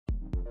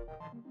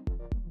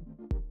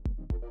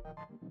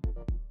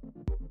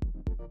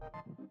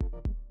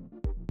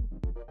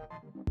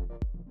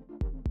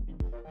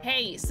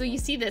Hey, so you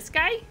see this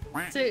guy?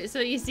 So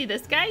you see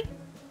this guy?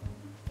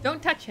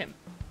 Don't touch him.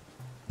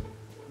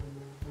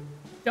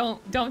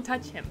 Don't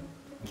touch him.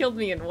 Killed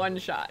me in one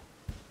shot.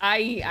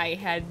 I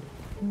had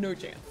no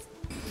chance.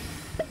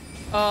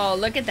 Oh,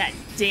 look at that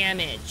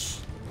damage.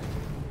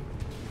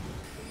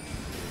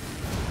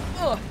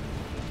 Oh.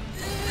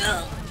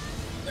 Ugh.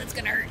 That's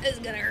gonna hurt. That's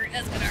gonna hurt.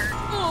 That's gonna hurt.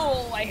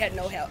 Oh, I had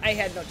no help. I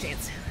had no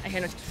chance. I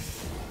had no.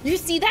 You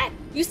see that?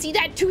 You see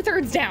that?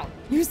 2/3 down.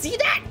 You see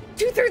that?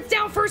 2/3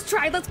 down. First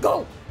try. Let's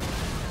go.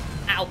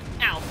 Ow!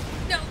 Ow!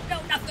 No!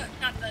 No! Not the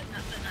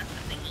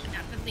thingy.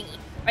 Not the thingy.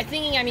 By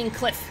thingy, I mean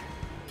cliff.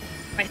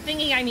 By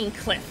thinking, I mean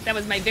cliff. That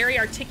was my very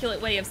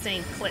articulate way of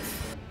saying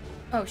cliff.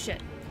 Oh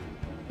shit.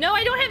 No,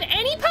 I don't have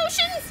any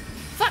potions.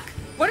 Fuck.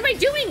 What am I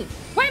doing?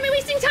 Why am I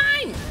wasting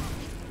time?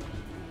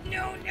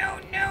 No! No!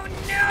 No!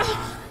 No!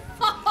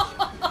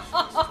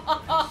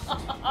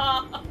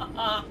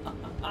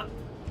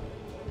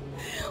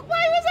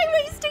 Why was I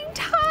wasting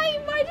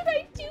time? Why did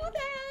I do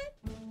that?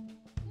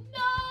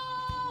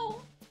 No!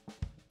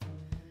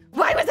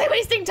 Why was I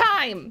wasting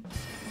time?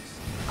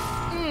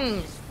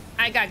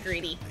 I got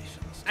greedy.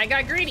 I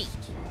got greedy.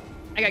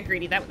 I got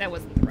greedy. That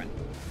wasn't the run.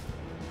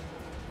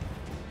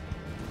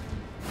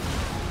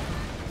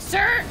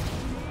 Sir!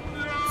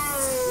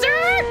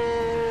 Sir!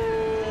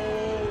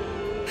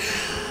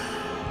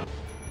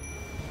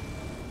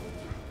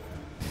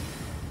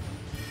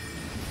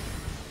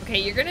 Okay,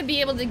 you're gonna be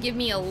able to give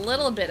me a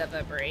little bit of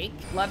a break.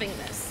 Loving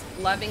this,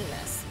 loving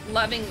this,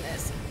 loving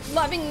this,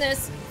 loving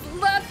this.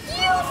 Love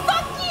you!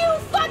 Fuck you!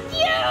 Fuck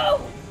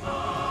you!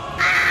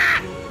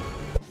 Ah!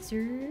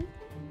 Sir?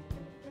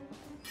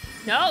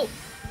 No!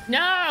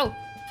 No!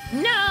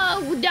 No!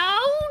 No!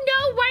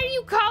 No! Why are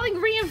you calling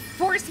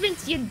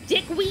reinforcements, you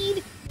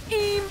dickweed?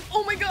 Aim!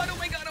 Oh my god! Oh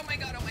my god! Oh my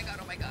god! Oh my god!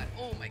 Oh my god!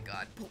 Oh my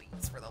god!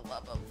 Please, for the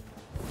love of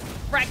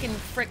frackin'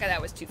 fricka, that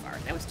was too far.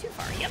 That was too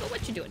far. Yeah, but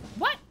what you doing?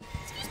 What?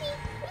 Excuse me?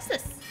 What is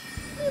this?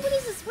 What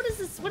is this? What is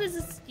this? What is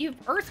this? You have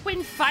earth,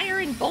 wind, fire,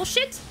 and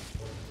bullshit?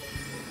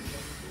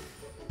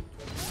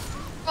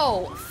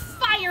 Oh,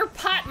 fire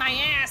pot my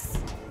ass!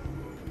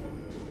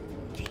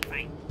 Okay,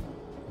 fine.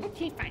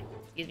 Okay, fine.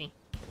 Excuse me.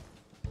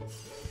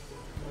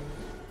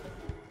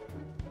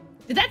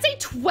 Did that say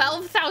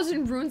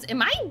 12,000 runes?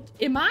 Am I?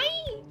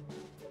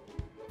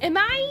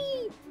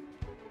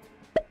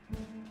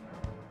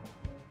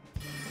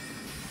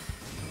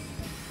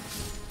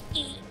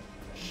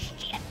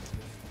 Shit.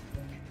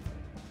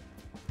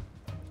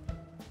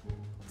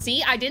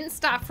 See, I didn't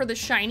stop for the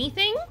shiny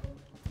thing.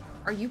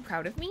 Are you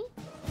proud of me?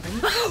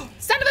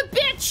 Son of a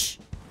bitch!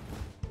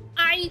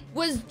 I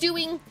was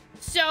doing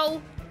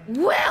so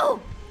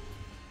well,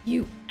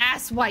 you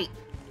asswipe.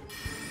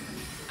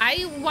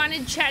 I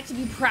wanted chat to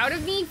be proud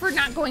of me for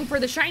not going for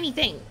the shiny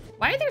thing.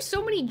 Why are there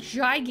so many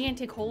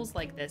gigantic holes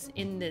like this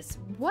in this?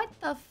 What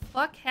the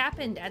fuck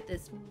happened at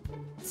this?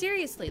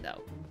 Seriously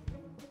though.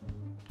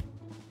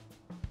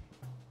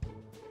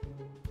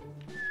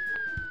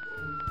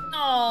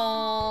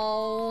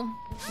 Oh.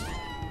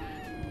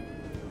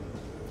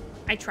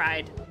 I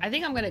tried. I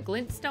think I'm gonna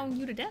glintstone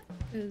you to death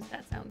because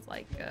that sounds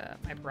like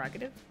my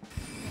prerogative.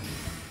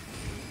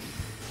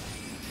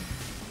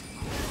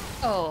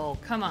 Oh,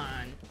 come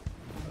on.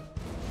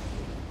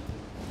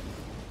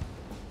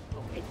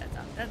 Okay,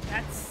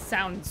 that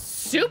sounds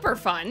super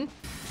fun.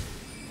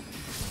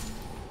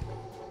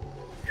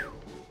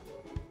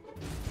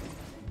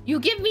 You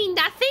give me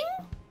nothing?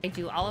 I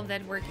do all of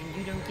that work and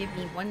you don't give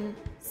me one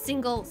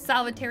single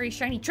solitary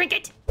shiny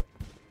trinket?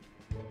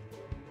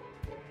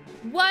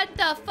 What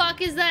the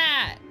fuck is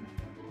that?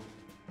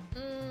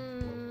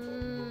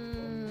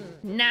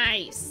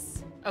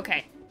 Nice.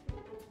 Okay.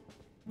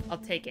 I'll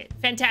take it.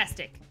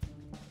 Fantastic.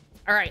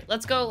 All right,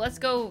 let's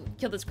go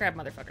kill this crab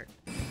motherfucker.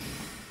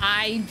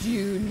 I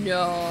do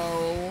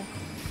no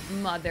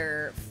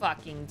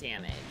motherfucking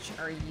damage.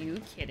 Are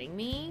you kidding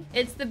me?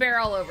 It's the bear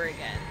all over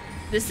again.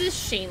 This is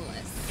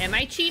shameless. Am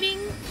I cheating?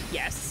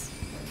 Yes.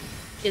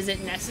 Is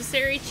it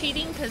necessary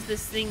cheating because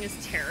this thing is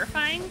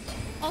terrifying?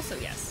 Also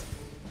yes.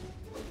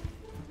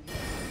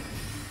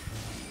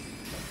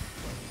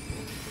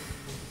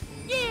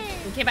 Yay!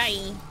 Okay,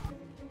 bye.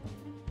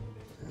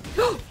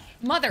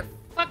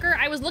 Motherfucker,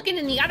 I was looking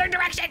in the other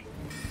direction.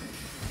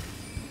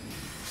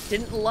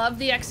 Didn't love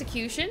the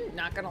execution,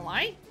 not gonna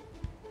lie.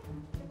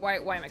 Why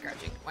am I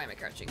crouching? Why am I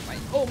crouching? Why?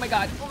 Oh my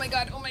god, oh my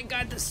god, oh my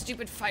god, the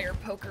stupid fire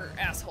poker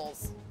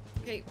assholes.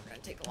 Okay, we're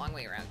gonna take the long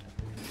way around.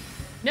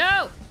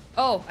 No!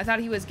 Oh, I thought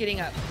he was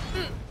getting a...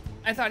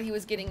 I thought he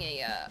was getting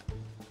a,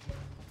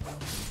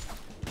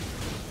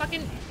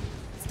 fucking...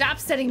 Stop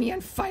setting me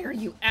on fire,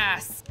 you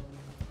ass.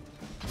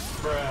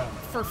 Bruh.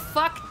 For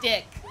fuck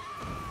dick.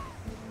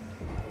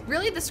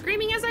 Really? The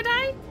screaming as I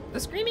die? The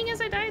screaming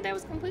as I die? That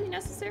was completely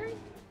necessary?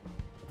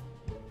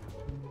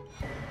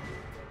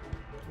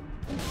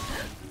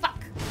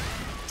 Fuck.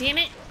 Damn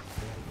it.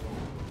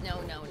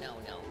 No, no, no,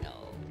 no, no.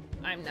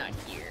 I'm not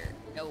here.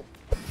 Nope.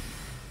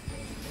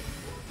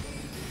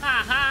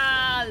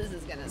 Haha, this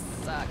is gonna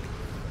suck.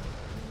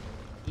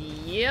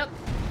 Yep.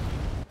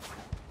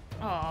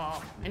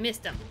 Oh, I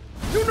missed him.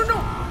 No, no, no!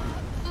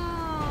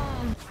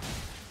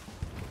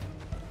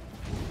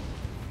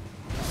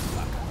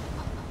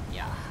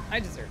 Yeah, I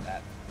deserve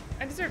that.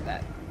 I deserve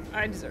that.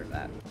 I deserve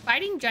that.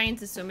 Fighting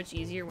giants is so much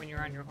easier when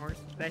you're on your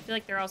horse, but I feel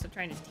like they're also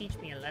trying to teach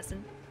me a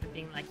lesson. Of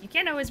being like, you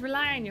can't always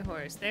rely on your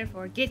horse,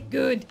 therefore get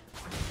good.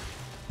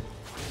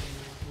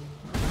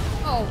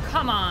 Oh,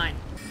 come on.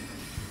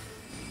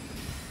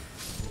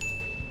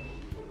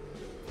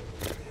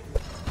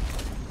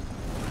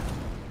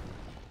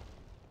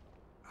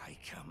 I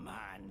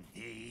command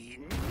thee.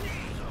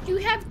 You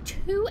have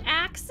 2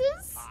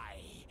 axes? I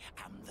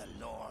am the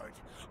lord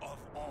of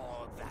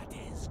all that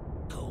is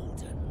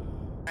golden.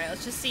 All right,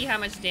 let's just see how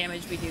much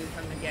damage we do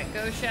from the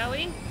get-go, shall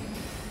we?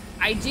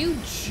 I do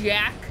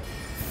jack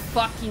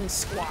fucking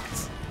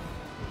squat.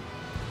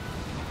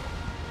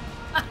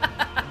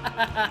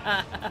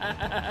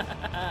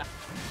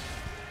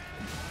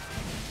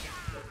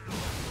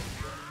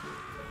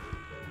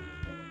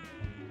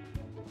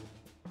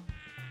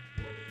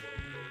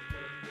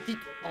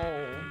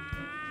 Oh.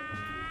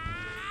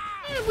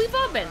 Yeah, we've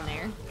all been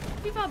there.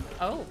 We've all,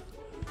 oh.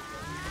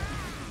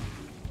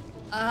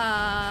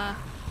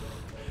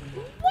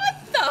 What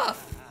the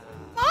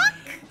fuck?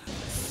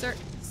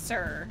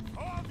 Sir,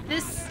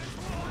 this,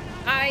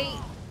 I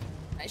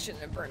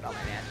shouldn't have burned all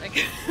my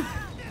magic.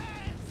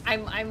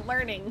 I'm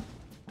learning.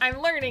 I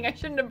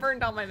shouldn't have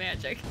burned all my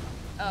magic.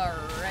 All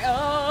right,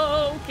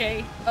 oh,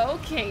 okay,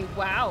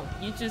 wow.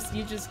 You just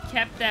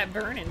kept that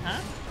burning, huh?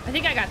 I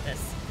think I got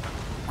this.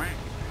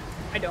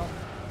 I don't.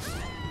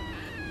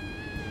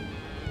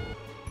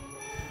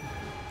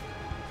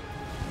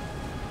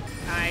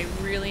 I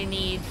really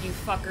need you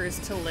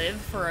fuckers to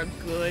live for a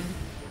good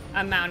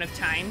amount of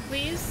time,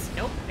 please.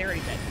 Nope, they're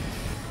already dead.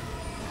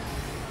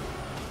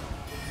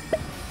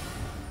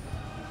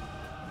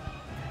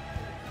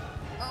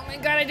 Oh my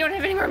god, I don't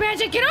have any more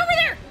magic. Get over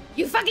there,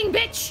 you fucking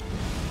bitch!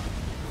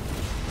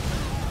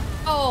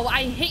 Oh,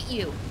 I hit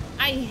you.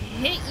 I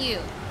hit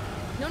you.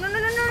 No, no, no,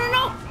 no, no, no,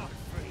 no!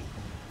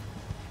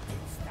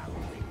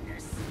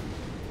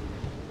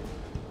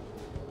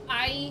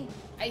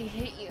 I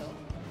hit you.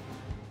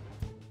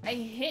 I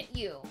hit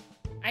you.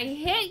 I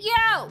hit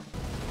you!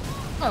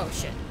 Oh,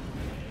 shit.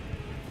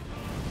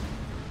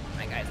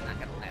 My guy's not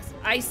gonna last.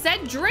 I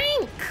said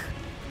drink!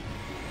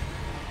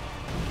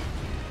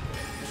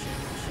 Shit.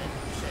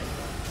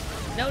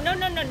 No.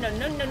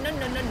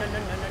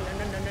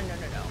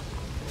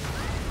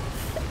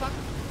 Fuck,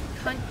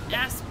 cunt,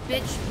 ass,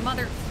 bitch,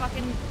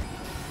 motherfucking.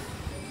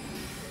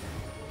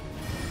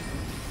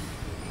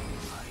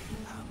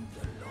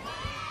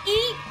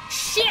 Eat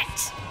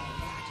shit!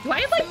 Do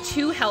I have like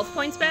 2 health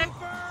points back?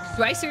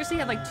 Do I seriously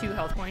have like 2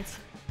 health points?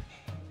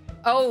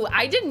 Oh,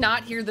 I did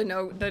not hear the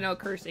no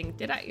cursing.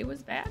 Did I? It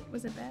was bad?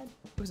 Was it bad?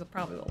 It was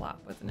probably a lot,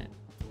 wasn't it?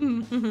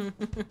 Am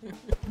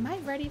I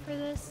ready for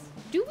this?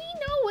 Do we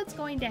know what's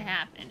going to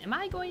happen? Am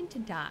I going to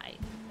die?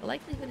 The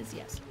likelihood is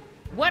yes.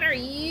 What are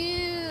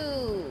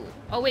you?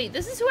 Oh wait,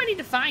 this is who I need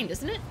to find,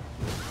 isn't it?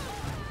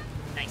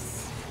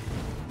 Nice.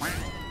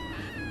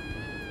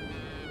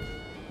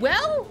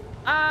 Well,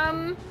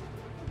 I'm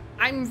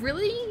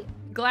really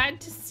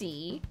glad to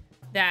see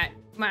that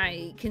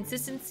my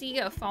consistency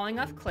of falling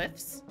off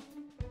cliffs,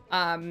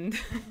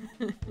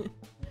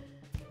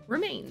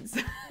 remains.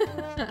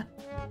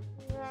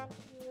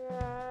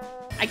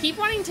 I keep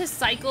wanting to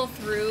cycle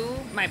through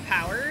my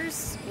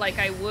powers like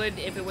I would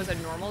if it was a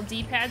normal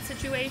D-pad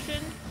situation.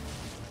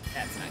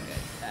 That's not good.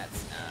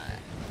 That's not.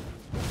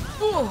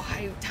 Oh,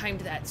 I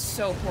timed that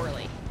so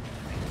poorly.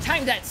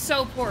 Timed that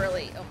so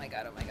poorly. Oh my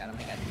god, oh my god, oh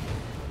my god.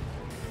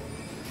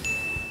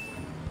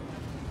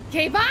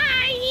 Okay,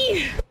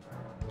 bye!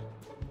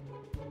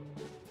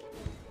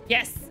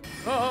 Yes.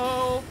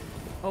 Oh.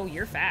 Oh,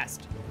 you're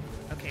fast.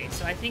 Okay,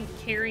 so I think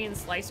Carry and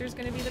Slicer is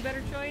gonna be the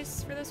better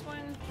choice for this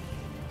one.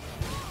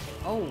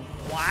 Oh,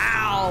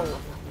 wow.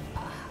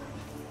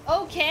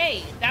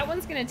 Okay, that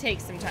one's gonna take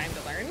some time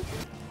to learn.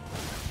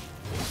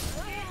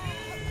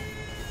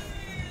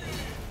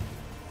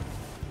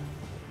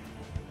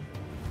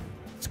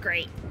 It's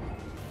great.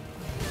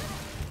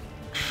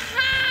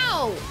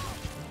 How?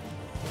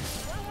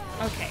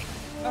 Okay.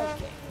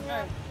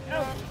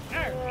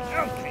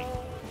 Okay.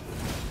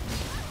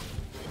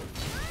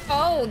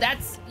 Oh,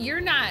 that's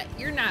you're not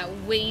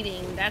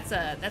waiting. That's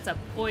a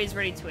poise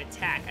ready to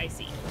attack. I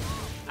see.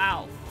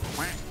 Ow.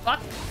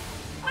 Fuck.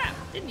 Wow.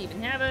 Didn't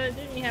even have a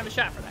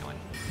shot for that one.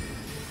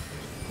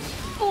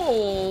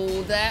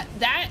 Oh,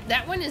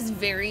 that one is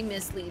very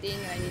misleading.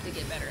 I need to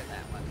get better at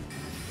that one.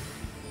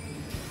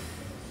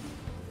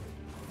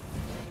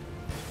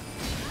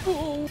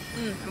 Oh.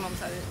 I'm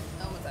almost out of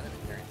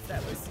endurance.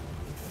 That was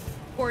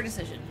poor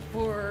decision.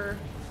 Poor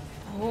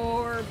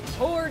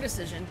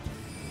decision.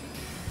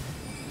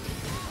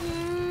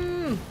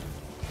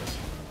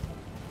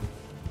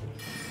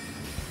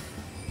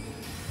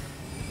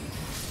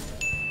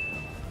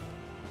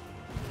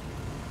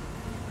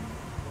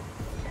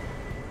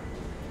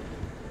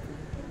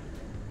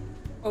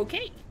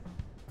 Okay.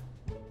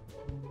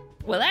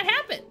 Well, that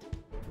happened.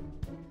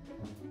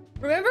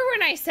 Remember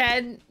when I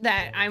said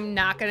that I'm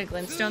not gonna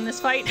glintstone this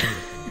fight?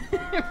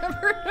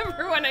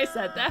 remember when I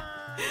said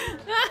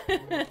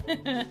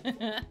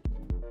that?